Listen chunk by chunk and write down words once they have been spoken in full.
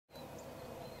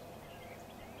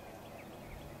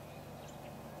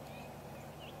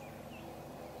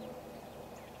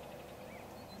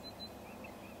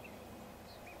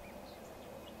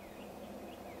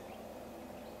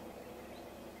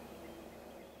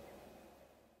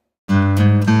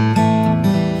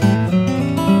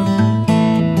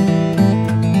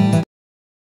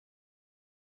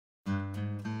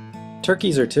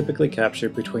Turkeys are typically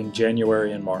captured between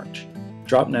January and March.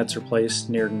 Drop nets are placed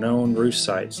near known roost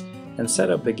sites, and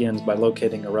setup begins by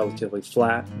locating a relatively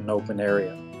flat and open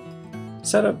area.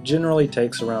 Setup generally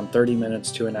takes around 30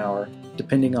 minutes to an hour,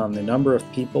 depending on the number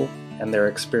of people and their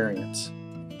experience.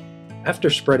 After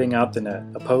spreading out the net,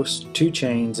 a post, 2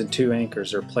 chains, and 2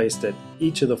 anchors are placed at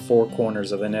each of the 4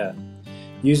 corners of the net.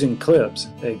 Using clips,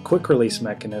 a quick-release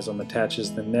mechanism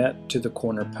attaches the net to the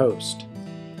corner post.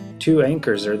 2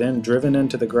 anchors are then driven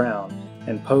into the ground,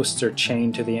 and posts are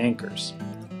chained to the anchors.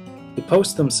 The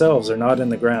posts themselves are not in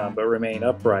the ground but remain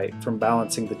upright from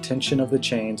balancing the tension of the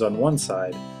chains on one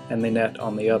side and the net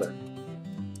on the other.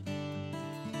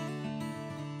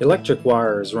 Electric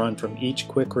wire is run from each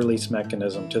quick-release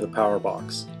mechanism to the power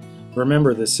box.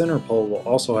 Remember, the center pole will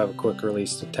also have a quick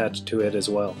release attached to it as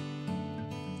well.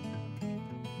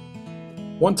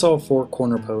 Once all 4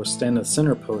 corner posts and the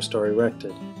center post are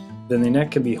erected, then the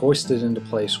net can be hoisted into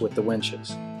place with the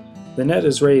winches. The net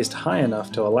is raised high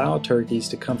enough to allow turkeys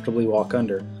to comfortably walk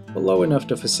under, but low enough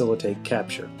to facilitate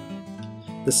capture.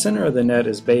 The center of the net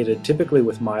is baited typically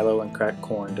with milo and cracked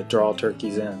corn to draw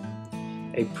turkeys in.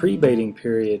 A pre-baiting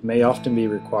period may often be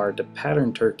required to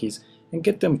pattern turkeys and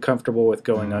get them comfortable with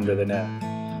going under the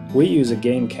net. We use a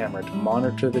game camera to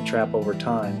monitor the trap over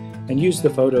time and use the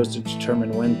photos to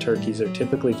determine when turkeys are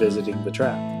typically visiting the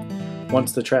trap.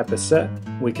 Once the trap is set,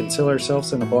 we conceal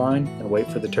ourselves in a blind and wait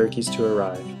for the turkeys to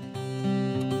arrive.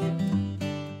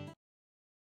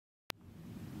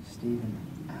 Stephen,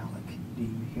 Alec, do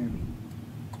you hear me?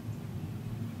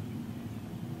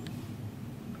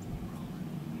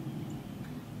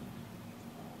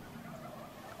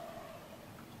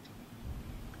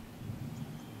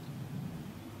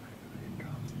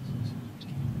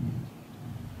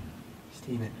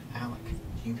 Stephen, Alec,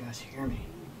 do you guys hear me?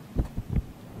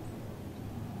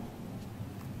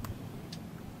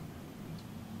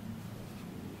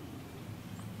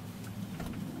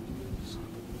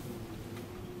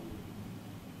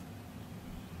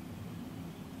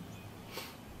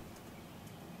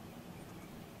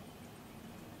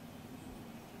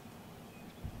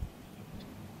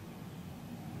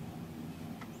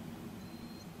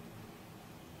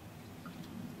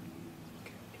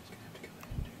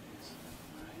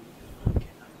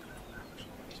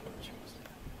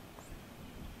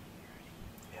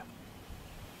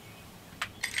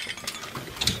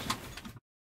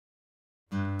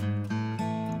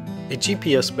 A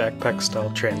GPS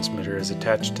backpack-style transmitter is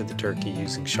attached to the turkey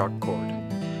using shock cord.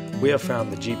 We have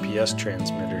found the GPS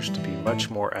transmitters to be much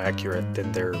more accurate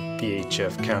than their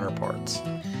VHF counterparts.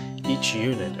 Each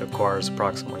unit acquires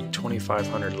approximately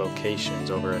 2,500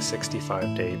 locations over a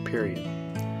 65-day period.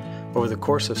 Over the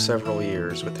course of several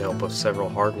years, with the help of several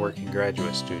hard-working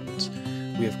graduate students,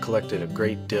 we have collected a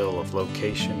great deal of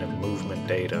location and movement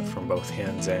data from both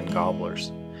hens and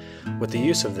gobblers. With the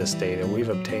use of this data, we've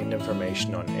obtained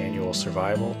information on annual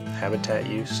survival, habitat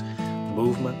use,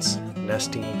 movements,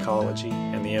 nesting ecology,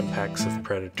 and the impacts of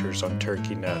predators on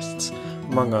turkey nests,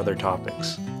 among other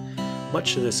topics.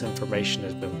 Much of this information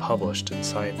has been published in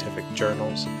scientific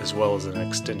journals as well as in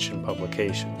extension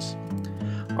publications.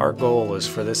 Our goal is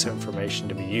for this information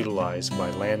to be utilized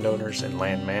by landowners and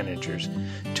land managers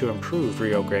to improve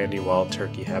Rio Grande wild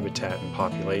turkey habitat and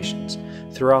populations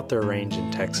throughout their range in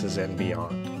Texas and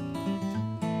beyond.